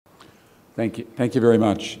Thank you very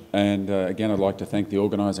much. And again, I'd like to thank the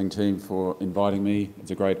organising team for inviting me.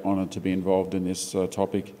 It's a great honour to be involved in this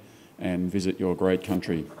topic and visit your great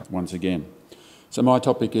country once again. So my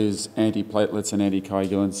topic is antiplatelets and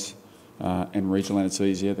anticoagulants and regional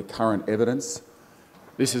anaesthesia, the current evidence.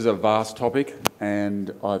 This is a vast topic,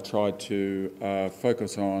 and I've tried to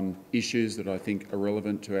focus on issues that I think are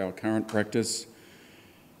relevant to our current practice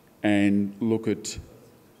and look at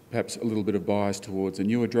perhaps a little bit of bias towards the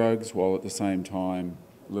newer drugs, while at the same time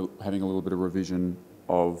having a little bit of revision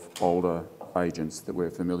of older agents that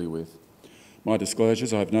we're familiar with. My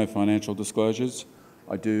disclosures: I have no financial disclosures.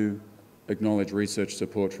 I do acknowledge research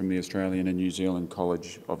support from the Australian and New Zealand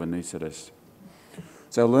College of Anaesthetists.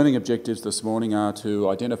 So our learning objectives this morning are to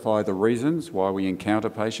identify the reasons why we encounter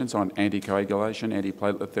patients on anticoagulation,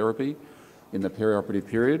 antiplatelet therapy in the perioperative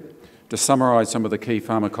period, to summarise some of the key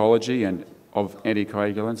pharmacology and of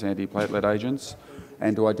anticoagulants, antiplatelet agents,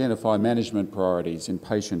 and to identify management priorities in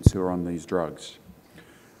patients who are on these drugs.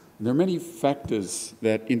 And there are many factors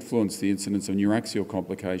that influence the incidence of neuraxial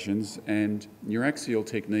complications, and neuraxial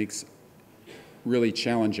techniques really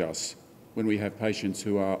challenge us when we have patients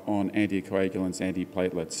who are on anticoagulants,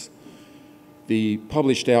 antiplatelets. The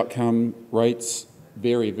published outcome rates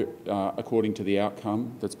vary according to the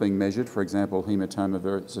outcome that's being measured, for example, hematoma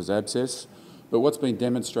versus abscess. But what's been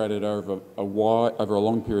demonstrated over a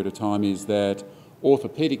long period of time is that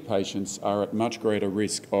orthopaedic patients are at much greater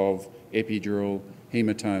risk of epidural,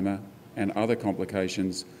 hematoma and other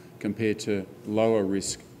complications compared to lower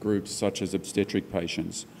risk groups such as obstetric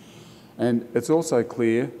patients. And it's also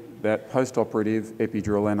clear that post-operative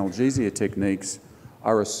epidural analgesia techniques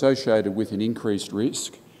are associated with an increased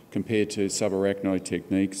risk compared to subarachnoid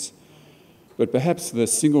techniques. But perhaps the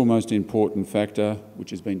single most important factor,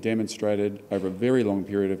 which has been demonstrated over a very long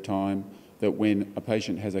period of time, that when a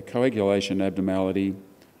patient has a coagulation abnormality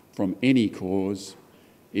from any cause,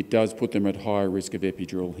 it does put them at higher risk of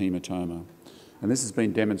epidural hematoma. And this has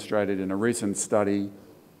been demonstrated in a recent study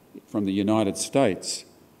from the United States,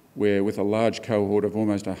 where with a large cohort of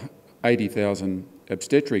almost 80,000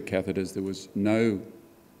 obstetric catheters, there was no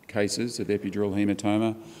cases of epidural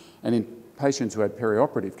hematoma. And in patients who had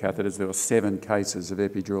perioperative catheters, there were 7 cases of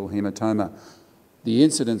epidural hematoma. The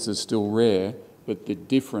incidence is still rare, but the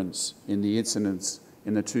difference in the incidence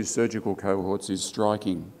in the 2 surgical cohorts is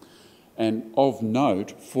striking. And of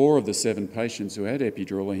note, 4 of the 7 patients who had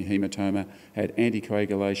epidural hematoma had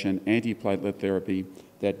anticoagulation, antiplatelet therapy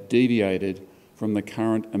that deviated from the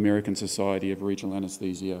current American Society of Regional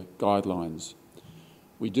Anaesthesia guidelines.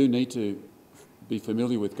 We do need to be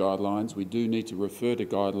familiar with guidelines. We do need to refer to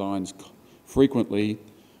guidelines frequently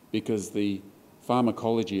because the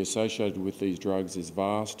pharmacology associated with these drugs is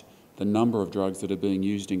vast. The number of drugs that are being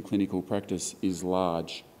used in clinical practice is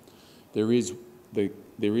large. There is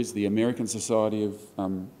the American Society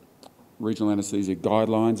of Regional Anaesthesia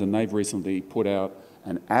guidelines, and they've recently put out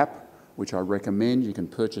an app which I recommend. You can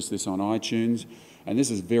purchase this on iTunes, and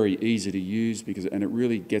this is very easy to use and it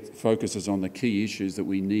really focuses on the key issues that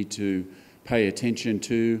we need to pay attention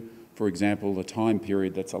to. For example, the time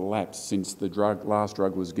period that's elapsed since the last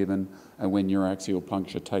drug was given and when neuraxial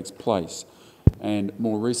puncture takes place. And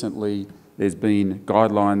more recently, there's been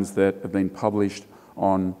guidelines that have been published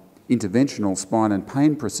on interventional spine and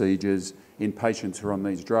pain procedures in patients who are on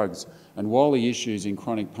these drugs. And while the issues in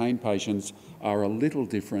chronic pain patients are a little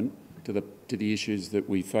different to the issues that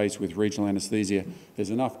we face with regional anaesthesia, there's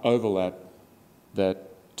enough overlap that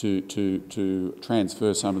to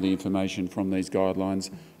transfer some of the information from these guidelines.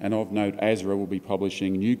 And of note, ASRA will be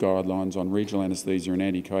publishing new guidelines on regional anaesthesia and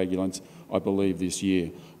anticoagulants, I believe, this year.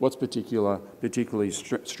 What's particularly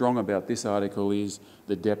strong about this article is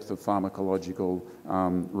the depth of pharmacological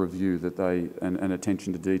review that and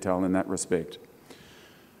attention to detail in that respect.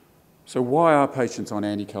 So why are patients on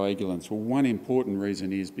anticoagulants? Well, one important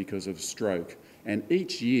reason is because of stroke. And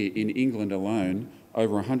each year in England alone,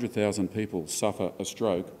 over 100,000 people suffer a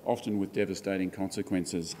stroke, often with devastating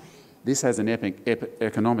consequences. This has an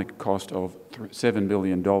economic cost of $7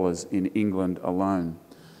 billion in England alone.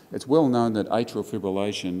 It's well known that atrial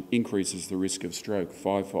fibrillation increases the risk of stroke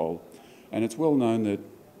 5-fold, and it's well known that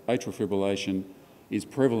atrial fibrillation is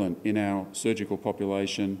prevalent in our surgical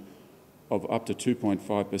population of up to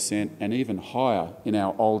 2.5% and even higher in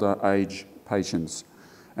our older age patients.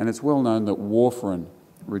 And it's well known that warfarin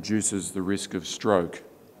reduces the risk of stroke.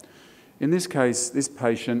 In this case, this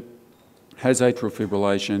patient has atrial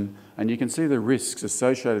fibrillation, and you can see the risks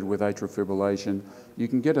associated with atrial fibrillation. You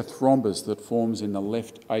can get a thrombus that forms in the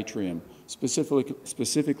left atrium,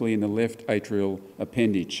 specifically in the left atrial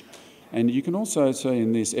appendage. And you can also see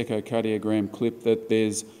in this echocardiogram clip that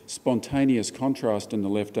there's spontaneous contrast in the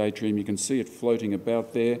left atrium. You can see it floating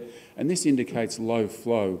about there, and this indicates low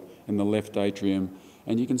flow in the left atrium.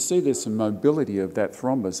 And you can see there's some mobility of that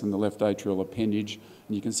thrombus in the left atrial appendage,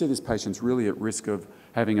 and you can see this patient's really at risk of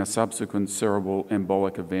having a subsequent cerebral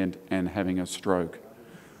embolic event and having a stroke.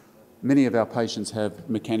 Many of our patients have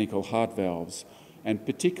mechanical heart valves, and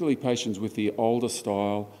particularly patients with the older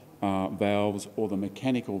style valves or the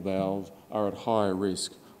mechanical valves are at higher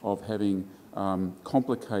risk of having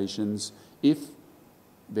complications if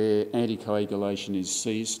their anticoagulation is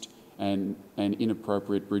ceased and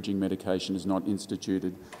inappropriate bridging medication is not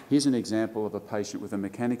instituted. Here's an example of a patient with a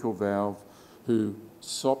mechanical valve who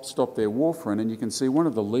stopped their warfarin, and you can see one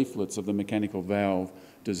of the leaflets of the mechanical valve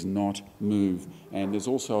does not move. And there's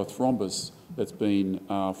also a thrombus that's been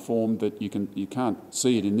formed that you can't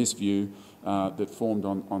see it in this view, that formed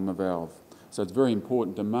on the valve. So it's very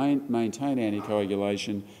important to maintain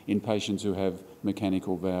anticoagulation in patients who have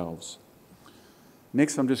mechanical valves.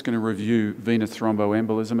 Next, I'm just going to review venous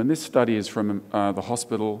thromboembolism, and this study is from the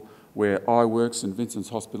hospital where I work, St Vincent's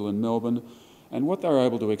Hospital in Melbourne. And what they were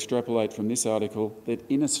able to extrapolate from this article, that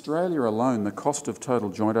in Australia alone, the cost of total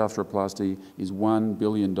joint arthroplasty is $1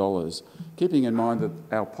 billion. Keeping in mind that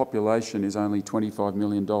our population is only $25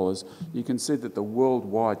 million, you can see that the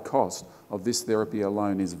worldwide cost of this therapy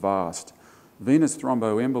alone is vast. Venous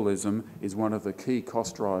thromboembolism is one of the key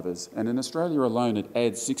cost drivers, and in Australia alone, it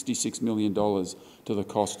adds $66 million to the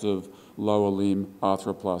cost of lower limb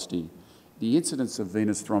arthroplasty. The incidence of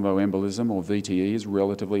venous thromboembolism, or VTE, is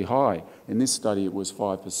relatively high. In this study, it was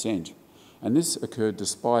 5%. And this occurred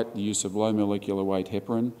despite the use of low molecular weight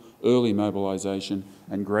heparin, early mobilisation,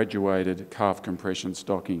 and graduated calf compression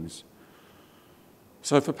stockings.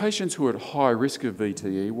 So for patients who are at high risk of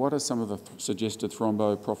VTE, what are some of the suggested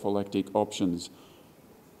thromboprophylactic options?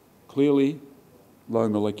 Clearly, low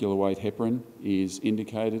molecular weight heparin is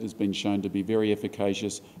indicated, has been shown to be very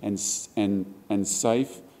efficacious and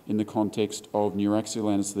safe in the context of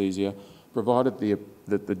neuraxial anaesthesia, provided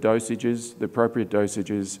that the dosages, the appropriate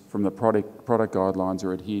dosages from the product guidelines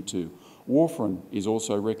are adhered to. Warfarin is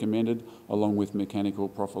also recommended along with mechanical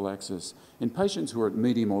prophylaxis. In patients who are at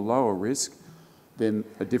medium or lower risk, then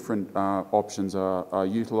different options are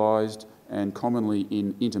utilised, and commonly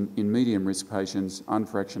in medium risk patients,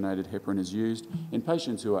 unfractionated heparin is used. In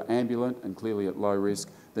patients who are ambulant and clearly at low risk,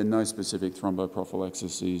 then no specific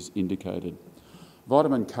thromboprophylaxis is indicated.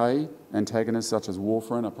 Vitamin K antagonists such as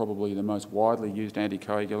warfarin are probably the most widely used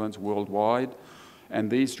anticoagulants worldwide,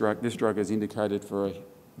 and this drug is indicated for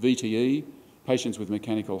VTE, patients with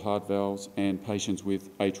mechanical heart valves, and patients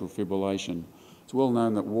with atrial fibrillation. It's well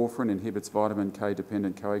known that warfarin inhibits vitamin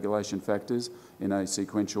K-dependent coagulation factors in a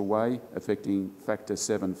sequential way, affecting factor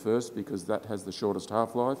 7 first because that has the shortest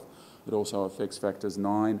half-life. It also affects factors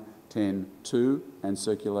 9, 10, 2, and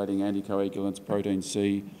circulating anticoagulants protein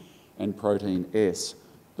C and protein S.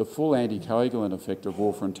 The full anticoagulant effect of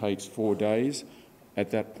warfarin takes 4 days. At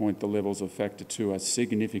that point, the levels of factor 2 are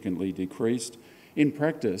significantly decreased. In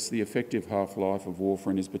practice, the effective half-life of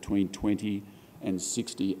warfarin is between 20 and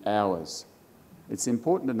 60 hours. It's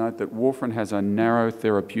important to note that warfarin has a narrow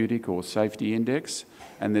therapeutic or safety index,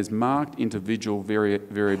 and there's marked individual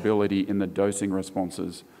variability in the dosing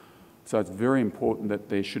responses. So it's very important that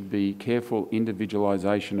there should be careful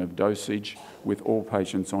individualisation of dosage with all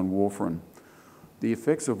patients on warfarin. The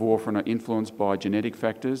effects of warfarin are influenced by genetic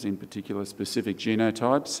factors, in particular specific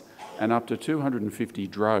genotypes, and up to 250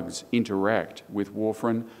 drugs interact with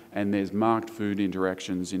warfarin, and there's marked food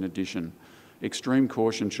interactions in addition. Extreme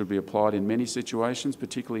caution should be applied in many situations,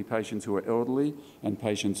 particularly patients who are elderly and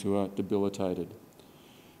patients who are debilitated.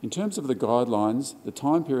 In terms of the guidelines, the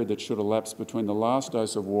time period that should elapse between the last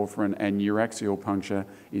dose of warfarin and neuraxial puncture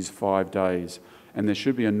is 5 days, and there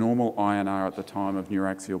should be a normal INR at the time of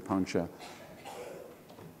neuraxial puncture.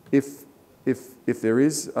 If the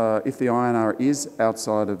INR is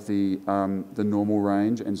outside of the normal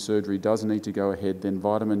range and surgery does need to go ahead, then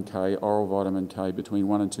vitamin K, oral vitamin K between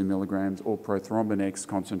 1 and 2 milligrams, or prothrombin X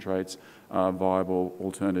concentrates are viable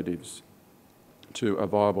alternatives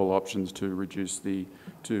viable options to reduce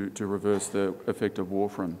to reverse the effect of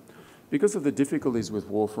warfarin. Because of the difficulties with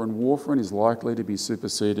warfarin is likely to be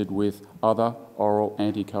superseded with other oral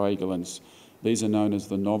anticoagulants. These are known as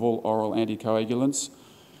the novel oral anticoagulants.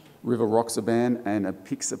 Rivaroxaban and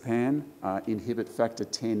apixaban inhibit factor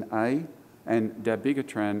 10A, and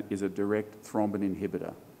dabigatran is a direct thrombin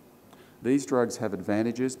inhibitor. These drugs have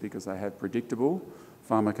advantages because they have predictable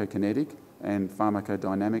pharmacokinetic and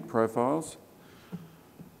pharmacodynamic profiles.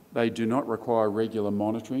 They do not require regular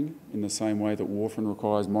monitoring in the same way that warfarin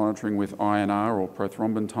requires monitoring with INR or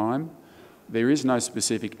prothrombin time. There is no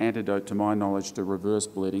specific antidote, to my knowledge, to reverse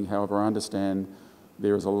bleeding. However, I understand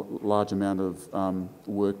there is a large amount of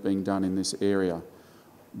work being done in this area.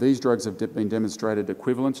 These drugs have been demonstrated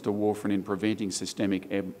equivalent to warfarin in preventing systemic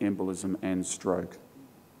embolism and stroke.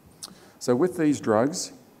 So with these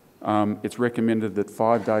drugs, it's recommended that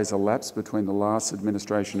 5 days elapse between the last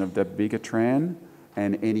administration of dabigatran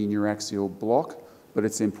and any neuraxial block, but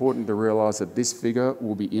it's important to realise that this figure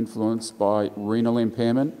will be influenced by renal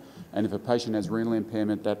impairment, and if a patient has renal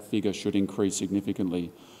impairment, that figure should increase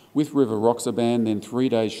significantly. With rivaroxaban, then 3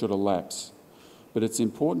 days should elapse. But it's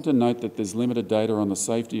important to note that there's limited data on the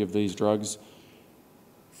safety of these drugs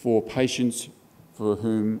for patients for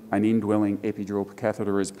whom an indwelling epidural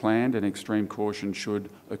catheter is planned, and extreme caution should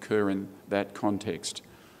occur in that context.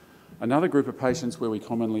 Another group of patients where we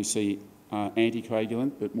commonly see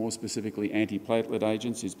anticoagulant, but more specifically antiplatelet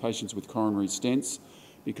agents, is patients with coronary stents,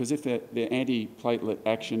 because if their antiplatelet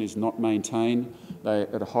action is not maintained,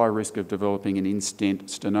 they're at a high risk of developing an in-stent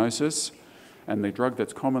stenosis. And the drug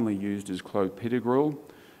that's commonly used is clopidogrel,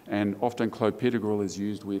 and often clopidogrel is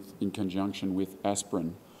used in conjunction with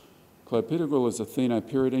aspirin. Clopidogrel is a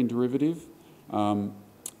phenylpyridine derivative,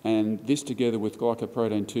 and this together with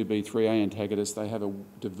glycoprotein 2B3A antagonists, they have a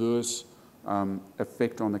diverse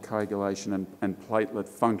effect on the coagulation and platelet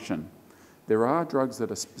function. There are drugs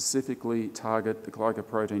that specifically target the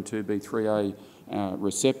glycoprotein 2B3A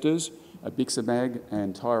receptors, abiximab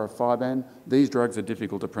and tirofiban. These drugs are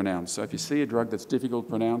difficult to pronounce. So if you see a drug that's difficult to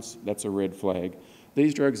pronounce, that's a red flag.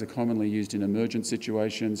 These drugs are commonly used in emergent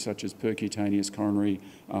situations such as percutaneous coronary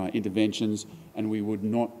interventions, and we would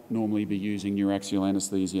not normally be using neuraxial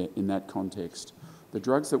anaesthesia in that context. The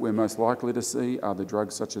drugs that we're most likely to see are the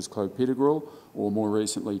drugs such as clopidogrel or more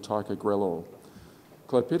recently ticagrelor.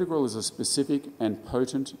 Clopidogrel is a specific and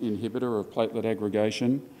potent inhibitor of platelet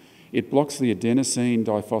aggregation. It blocks the adenosine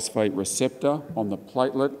diphosphate receptor on the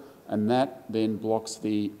platelet, and that then blocks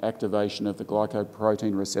the activation of the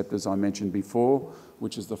glycoprotein receptors I mentioned before,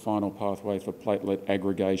 which is the final pathway for platelet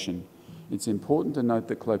aggregation. It's important to note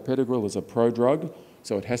that clopidogrel is a prodrug,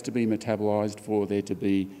 so it has to be metabolised for there to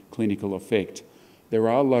be clinical effect. There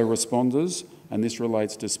are low responders, and this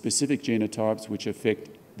relates to specific genotypes which affect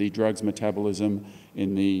the drug's metabolism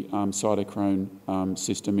in the cytochrome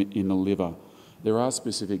system in the liver. There are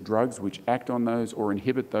specific drugs which act on those or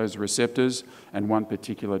inhibit those receptors, and one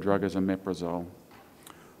particular drug is omeprazole.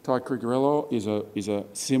 Ticagrelor is a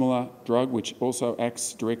similar drug which also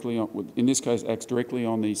acts directly on, in this case, acts directly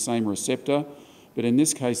on the same receptor, but in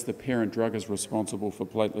this case the parent drug is responsible for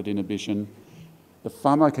platelet inhibition. The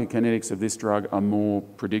pharmacokinetics of this drug are more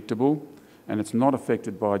predictable, and it's not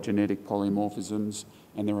affected by genetic polymorphisms,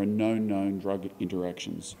 and there are no known drug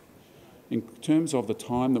interactions. In terms of the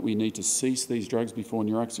time that we need to cease these drugs before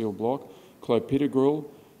neuraxial block, clopidogrel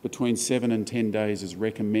between 7 and 10 days is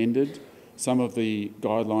recommended. Some of the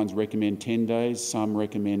guidelines recommend 10 days, some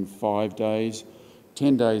recommend 5 days.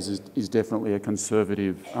 10 days is definitely a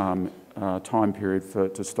conservative time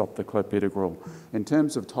period to stop the clopidogrel. In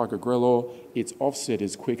terms of ticagrelor, its offset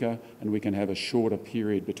is quicker, and we can have a shorter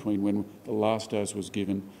period between when the last dose was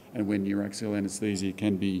given and when neuraxial anaesthesia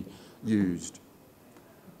can be used.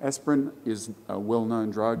 Aspirin is a well-known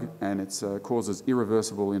drug, and it causes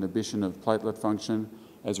irreversible inhibition of platelet function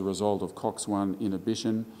as a result of COX-1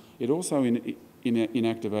 inhibition. It also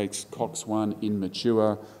inactivates COX-1 in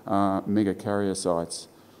mature megakaryocytes.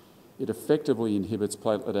 It effectively inhibits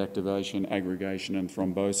platelet activation, aggregation and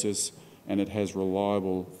thrombosis, and it has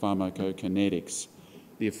reliable pharmacokinetics.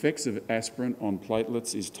 The effects of aspirin on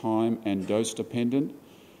platelets is time and dose dependent.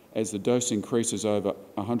 As the dose increases over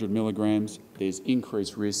 100 milligrams, there's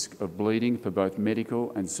increased risk of bleeding for both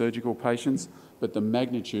medical and surgical patients, but the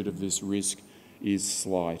magnitude of this risk is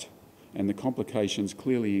slight, and the complications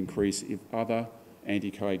clearly increase if other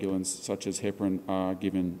anticoagulants such as heparin are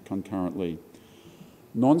given concurrently.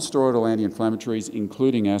 Non-steroidal anti-inflammatories,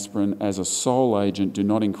 including aspirin as a sole agent, do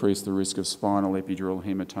not increase the risk of spinal epidural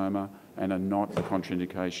hematoma and are not a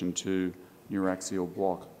contraindication to neuraxial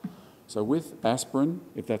block. So with aspirin,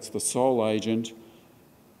 if that's the sole agent,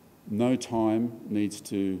 no time needs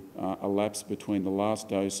to elapse between the last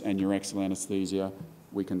dose and neuraxial anaesthesia.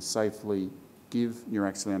 We can safely give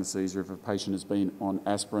neuraxial anaesthesia if a patient has been on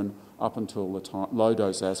aspirin up until the time,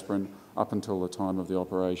 low-dose aspirin, up until the time of the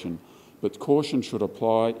operation. But caution should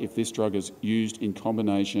apply if this drug is used in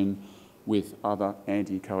combination with other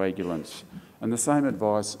anticoagulants. And the same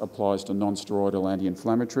advice applies to non-steroidal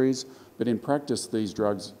anti-inflammatories, but in practice these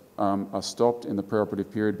drugs are stopped in the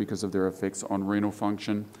preoperative period because of their effects on renal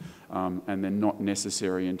function, and they're not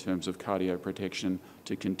necessary in terms of cardioprotection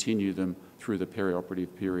to continue them through the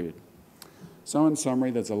perioperative period. So in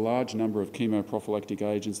summary, there's a large number of chemoprophylactic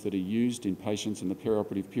agents that are used in patients in the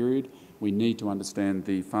perioperative period. We need to understand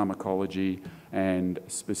the pharmacology and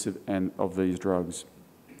of these drugs.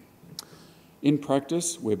 In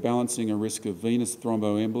practice, we're balancing a risk of venous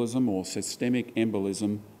thromboembolism or systemic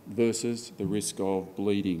embolism versus the risk of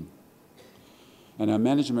bleeding. And our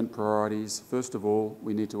management priorities, first of all,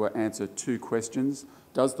 we need to answer two questions.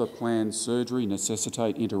 Does the planned surgery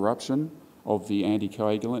necessitate interruption of the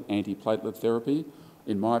anticoagulant, antiplatelet therapy?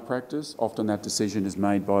 In my practice, often that decision is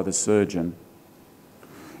made by the surgeon.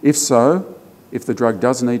 If so, if the drug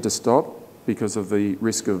does need to stop because of the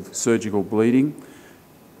risk of surgical bleeding,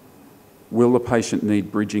 will the patient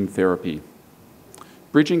need bridging therapy?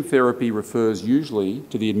 Bridging therapy refers usually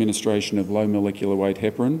to the administration of low molecular weight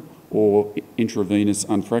heparin or intravenous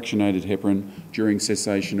unfractionated heparin during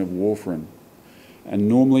cessation of warfarin. And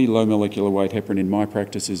normally low molecular weight heparin in my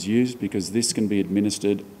practice is used because this can be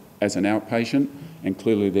administered as an outpatient, and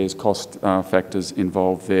clearly there's cost factors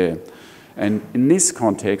involved there. And in this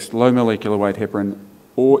context, low molecular weight heparin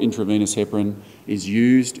or intravenous heparin is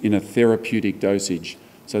used in a therapeutic dosage.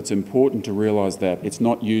 So it's important to realise that it's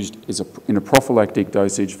not used in a prophylactic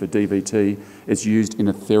dosage for DVT, it's used in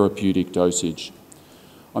a therapeutic dosage.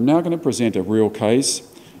 I'm now going to present a real case.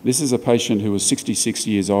 This is a patient who was 66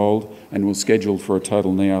 years old and was scheduled for a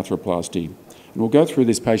total knee arthroplasty. And we'll go through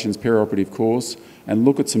this patient's perioperative course and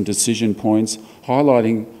look at some decision points,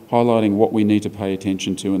 highlighting what we need to pay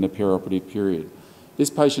attention to in the perioperative period. This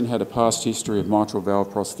patient had a past history of mitral valve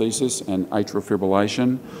prosthesis and atrial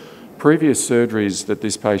fibrillation. Previous surgeries that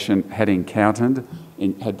this patient had encountered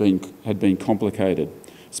had been complicated,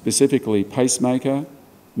 specifically pacemaker,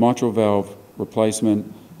 mitral valve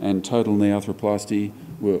replacement and total knee arthroplasty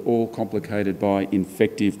were all complicated by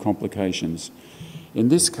infective complications. In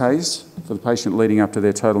this case, for the patient leading up to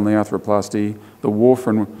their total knee arthroplasty, the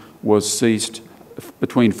warfarin was ceased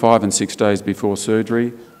between 5 and 6 days before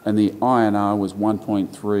surgery, and the INR was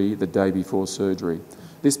 1.3 the day before surgery.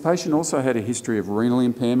 This patient also had a history of renal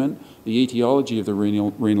impairment. The etiology of the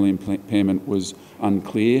renal impairment was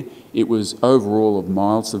unclear. It was overall of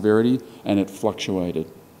mild severity and it fluctuated.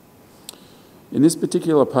 In this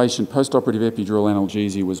particular patient, postoperative epidural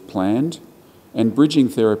analgesia was planned and bridging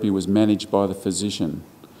therapy was managed by the physician.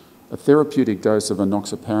 A therapeutic dose of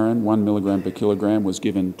enoxaparin, 1 milligram per kilogram, was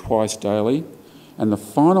given twice daily, and the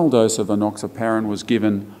final dose of enoxaparin was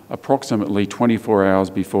given approximately 24 hours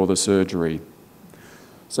before the surgery.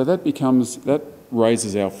 So that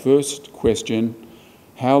raises our first question: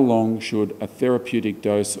 how long should a therapeutic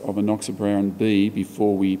dose of enoxaparin be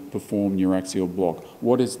before we perform neuraxial block?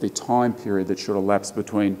 What is the time period that should elapse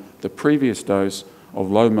between the previous dose of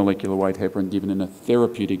low molecular weight heparin given in a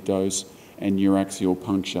therapeutic dose and neuraxial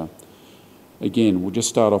puncture? Again, we'll just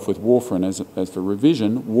start off with warfarin. As for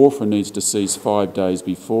revision, warfarin needs to cease 5 days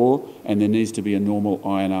before, and there needs to be a normal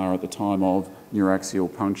INR at the time of neuraxial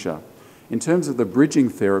puncture. In terms of the bridging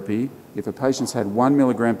therapy, if a patient's had 1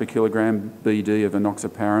 milligram per kilogram BD of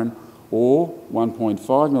enoxaparin or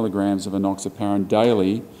 1.5 milligrams of enoxaparin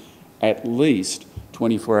daily, at least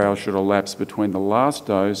 24 hours should elapse between the last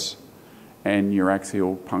dose and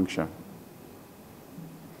neuraxial puncture.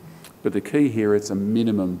 But the key here, it's a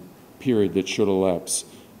minimum period that should elapse.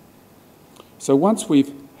 So once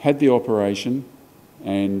we've had the operation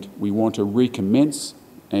and we want to recommence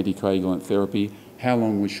anticoagulant therapy, how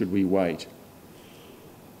long should we wait?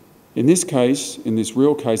 In this case, in this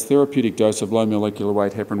real case, therapeutic dose of low molecular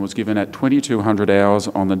weight heparin was given at 2200 hours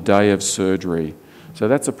on the day of surgery. So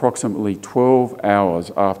that's approximately 12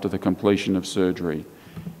 hours after the completion of surgery.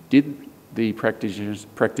 Did the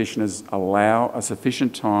practitioners allow a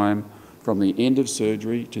sufficient time from the end of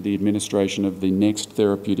surgery to the administration of the next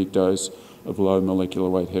therapeutic dose of low molecular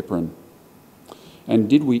weight heparin? And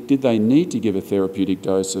did they need to give a therapeutic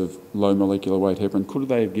dose of low molecular weight heparin? Could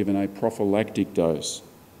they have given a prophylactic dose?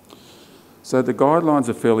 So the guidelines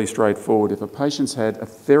are fairly straightforward. If a patient's had a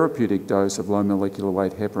therapeutic dose of low molecular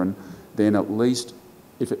weight heparin, then at least,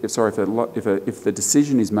 if the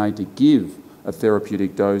decision is made to give a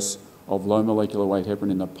therapeutic dose of low molecular weight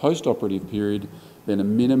heparin in the post-operative period, then a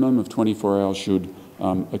minimum of 24 hours should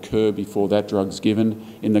occur before that drug's given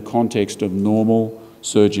in the context of normal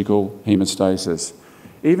surgical hemostasis.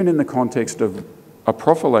 Even in the context of a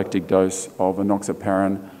prophylactic dose of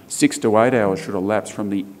enoxaparin, 6 to 8 hours should elapse from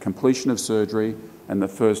the completion of surgery and the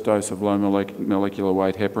first dose of low molecular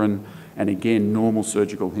weight heparin, and again, normal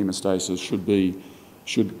surgical hemostasis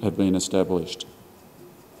should have been established.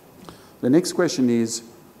 The next question is,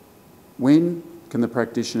 when can the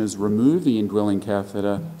practitioners remove the indwelling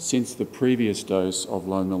catheter since the previous dose of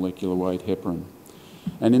low molecular weight heparin?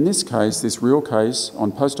 And in this case, this real case,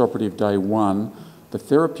 on post-operative day 1, the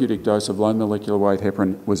therapeutic dose of low molecular weight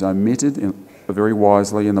heparin was omitted very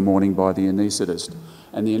wisely in the morning by the anaesthetist.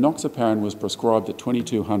 And the enoxaparin was prescribed at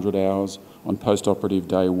 2200 hours on post-operative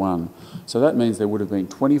day 1. So that means there would have been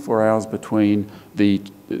 24 hours between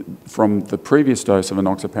from the previous dose of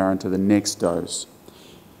enoxaparin to the next dose.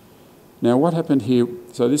 Now, what happened here?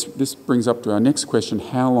 So this brings up to our next question: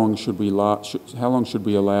 how long should we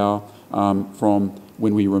allow from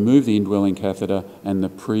when we remove the indwelling catheter and the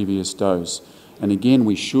previous dose? And again,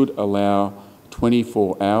 we should allow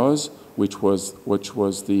 24 hours, which was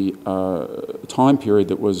the time period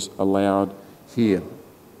that was allowed here.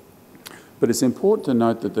 But it's important to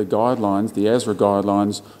note that the guidelines, the ASRA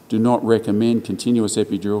guidelines, do not recommend continuous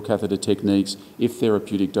epidural catheter techniques if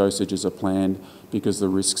therapeutic dosages are planned, because the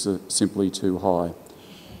risks are simply too high.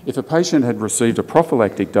 If a patient had received a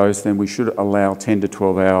prophylactic dose, then we should allow 10 to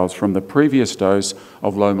 12 hours from the previous dose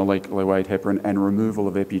of low molecular weight heparin and removal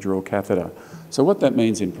of epidural catheter. So what that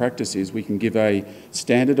means in practice is we can give a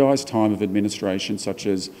standardised time of administration, such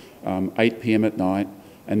as 8 p.m. at night,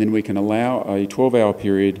 and then we can allow a 12-hour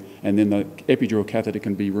period, and then the epidural catheter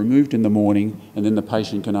can be removed in the morning, and then the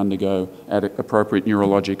patient can undergo appropriate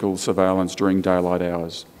neurological surveillance during daylight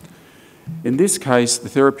hours. In this case, the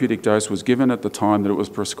therapeutic dose was given at the time that it was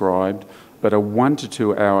prescribed, but a 1 to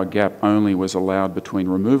 2 hour gap only was allowed between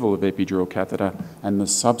removal of epidural catheter and the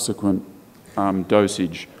subsequent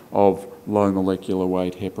dosage of low molecular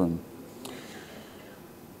weight heparin.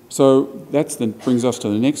 So that then brings us to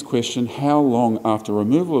the next question: how long after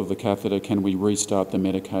removal of the catheter can we restart the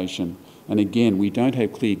medication? And again, we don't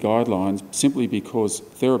have clear guidelines simply because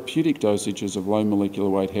therapeutic dosages of low molecular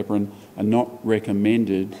weight heparin are not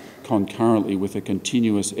recommended concurrently with a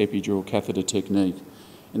continuous epidural catheter technique.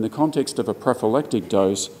 In the context of a prophylactic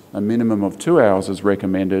dose, a minimum of 2 hours is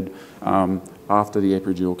recommended after the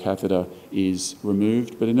epidural catheter is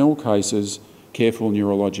removed, but in all cases, careful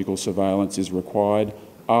neurological surveillance is required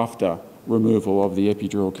after removal of the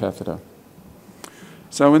epidural catheter.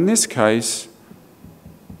 So in this case,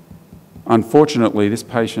 unfortunately, this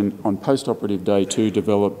patient on post-operative day 2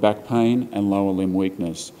 developed back pain and lower limb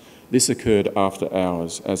weakness. This occurred after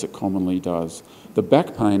hours, as it commonly does. The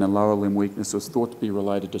back pain and lower limb weakness was thought to be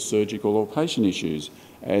related to surgical or patient issues,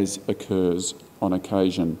 as occurs on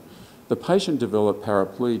occasion. The patient developed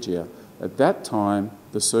paraplegia. At that time,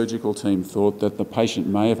 the surgical team thought that the patient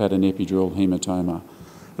may have had an epidural hematoma.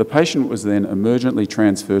 The patient was then emergently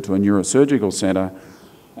transferred to a neurosurgical centre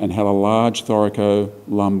and had a large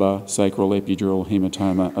thoracolumbar sacral epidural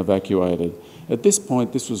hematoma evacuated. At this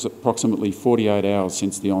point, this was approximately 48 hours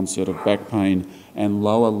since the onset of back pain and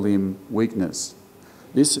lower limb weakness.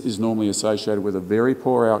 This is normally associated with a very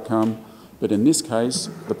poor outcome, but in this case,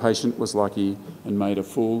 the patient was lucky and made a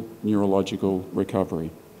full neurological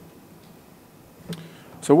recovery.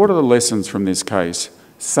 So what are the lessons from this case?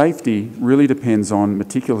 Safety really depends on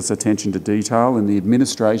meticulous attention to detail in the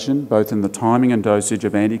administration, both in the timing and dosage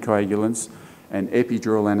of anticoagulants and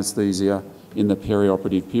epidural anaesthesia in the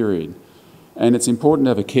perioperative period. And it's important to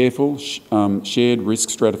have a careful, shared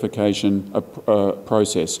risk stratification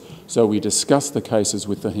process. So we discuss the cases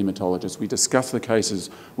with the haematologist, we discuss the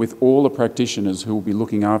cases with all the practitioners who will be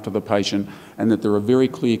looking after the patient, and that there are very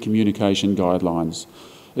clear communication guidelines.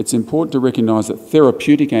 It's important to recognise that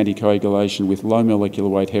therapeutic anticoagulation with low molecular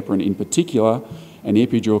weight heparin in particular, and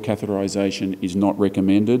epidural catheterisation is not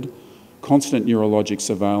recommended. Constant neurologic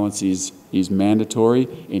surveillance is mandatory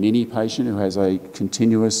in any patient who has a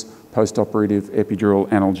continuous post-operative epidural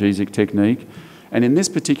analgesic technique. And in this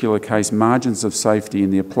particular case, margins of safety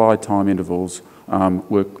in the applied time intervals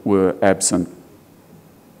were absent.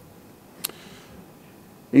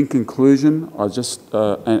 In conclusion, I'd just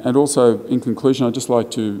like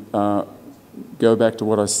to go back to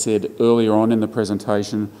what I said earlier on in the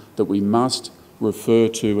presentation, that we must refer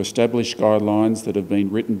to established guidelines that have been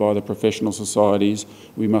written by the professional societies.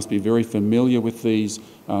 We must be very familiar with these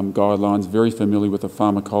guidelines, very familiar with the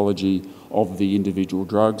pharmacology of the individual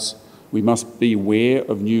drugs. We must be aware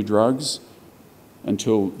of new drugs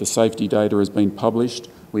until the safety data has been published.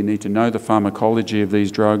 We need to know the pharmacology of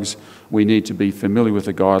these drugs. We need to be familiar with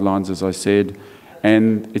the guidelines, as I said.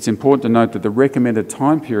 And it's important to note that the recommended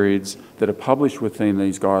time periods that are published within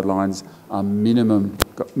these guidelines are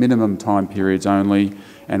minimum time periods only,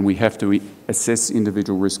 and we have to assess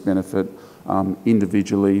individual risk-benefit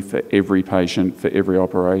individually for every patient, for every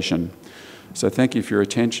operation. So thank you for your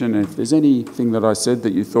attention. And if there's anything that I said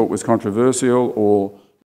that you thought was controversial or